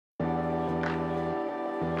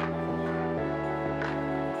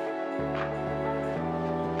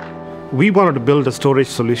We wanted to build a storage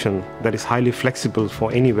solution that is highly flexible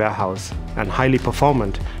for any warehouse and highly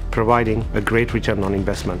performant, providing a great return on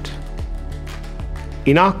investment.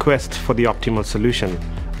 In our quest for the optimal solution,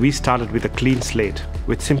 we started with a clean slate,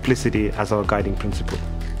 with simplicity as our guiding principle.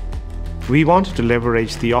 We wanted to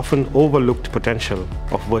leverage the often overlooked potential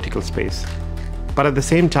of vertical space. But at the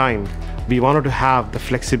same time, we wanted to have the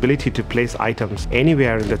flexibility to place items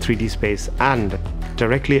anywhere in the 3D space and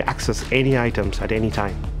directly access any items at any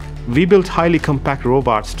time. We built highly compact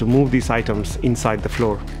robots to move these items inside the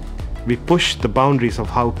floor. We pushed the boundaries of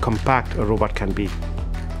how compact a robot can be.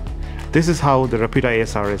 This is how the Rapyuta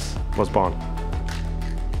ASRS was born.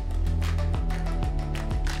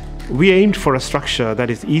 We aimed for a structure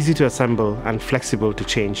that is easy to assemble and flexible to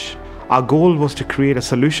change. Our goal was to create a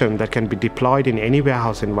solution that can be deployed in any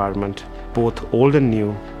warehouse environment, both old and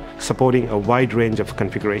new, supporting a wide range of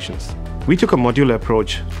configurations. We took a modular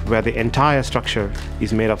approach where the entire structure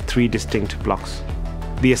is made of 3 distinct blocks.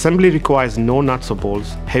 The assembly requires no nuts or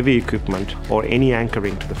bolts, heavy equipment, or any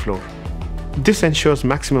anchoring to the floor. This ensures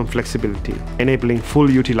maximum flexibility, enabling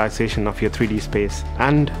full utilization of your 3D space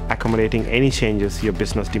and accommodating any changes your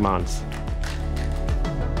business demands.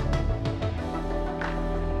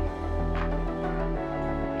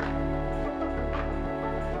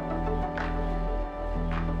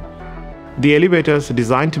 The elevators,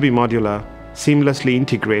 designed to be modular, seamlessly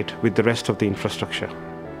integrate with the rest of the infrastructure.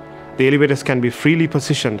 The elevators can be freely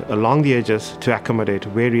positioned along the edges to accommodate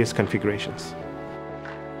various configurations.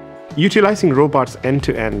 Utilizing robots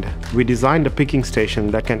end-to-end, we designed a picking station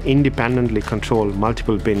that can independently control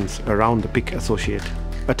multiple bins around the pick associate,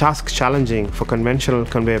 a task challenging for conventional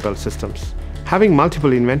conveyor belt systems. Having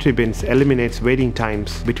multiple inventory bins eliminates waiting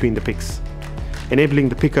times between the picks, enabling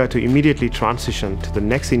the picker to immediately transition to the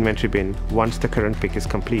next inventory bin once the current pick is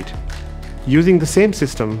complete. Using the same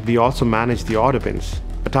system, we also manage the order bins,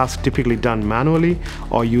 a task typically done manually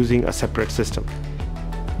or using a separate system.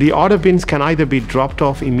 The order bins can either be dropped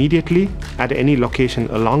off immediately at any location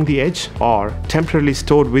along the edge or temporarily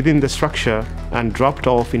stored within the structure and dropped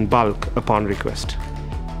off in bulk upon request.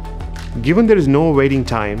 Given there is no waiting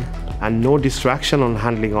time and no distraction on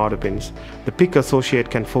handling order bins, the pick associate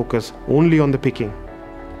can focus only on the picking.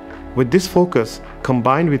 With this focus,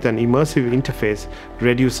 combined with an immersive interface,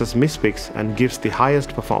 reduces mispicks and gives the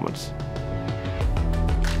highest performance.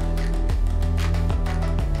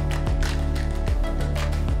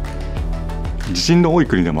 地震の多い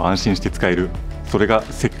国でも安心して使える、それが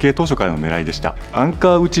設計当初からの狙いでした。アン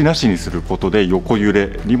カー打ちなしにすることで横揺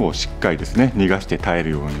れにもしっかりですね逃がして耐え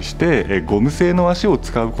るようにして、ゴム製の足を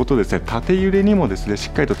使うことでですね縦揺れにもですねし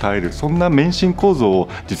っかりと耐える、そんな免震構造を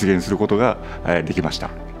実現することができました。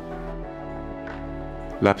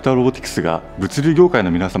ラピュタロボティクスが物流業界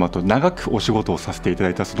の皆様と長くお仕事をさせていただ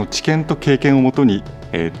いたその知見と経験をもとに、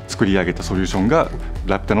作り上げたソリューションが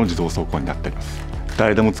ラピュタの自動倉庫になっています。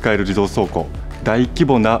誰でも使える自動倉庫、大規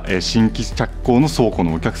模な新規着工の倉庫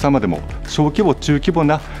のお客様でも、小規模中規模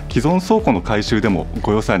な既存倉庫の改修でも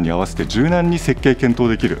ご予算に合わせて柔軟に設計検討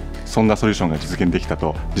できる、そんなソリューションが実現できた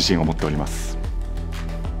と自信を持っております。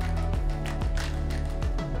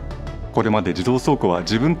これまで自動倉庫は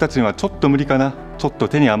自分たちにはちょっと無理かな、ちょっと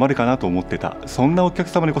手に余るかなと思ってた、そんなお客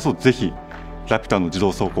様にこそぜひラピュタの自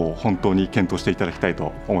動倉庫を本当に検討していただきたい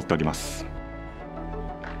と思っております。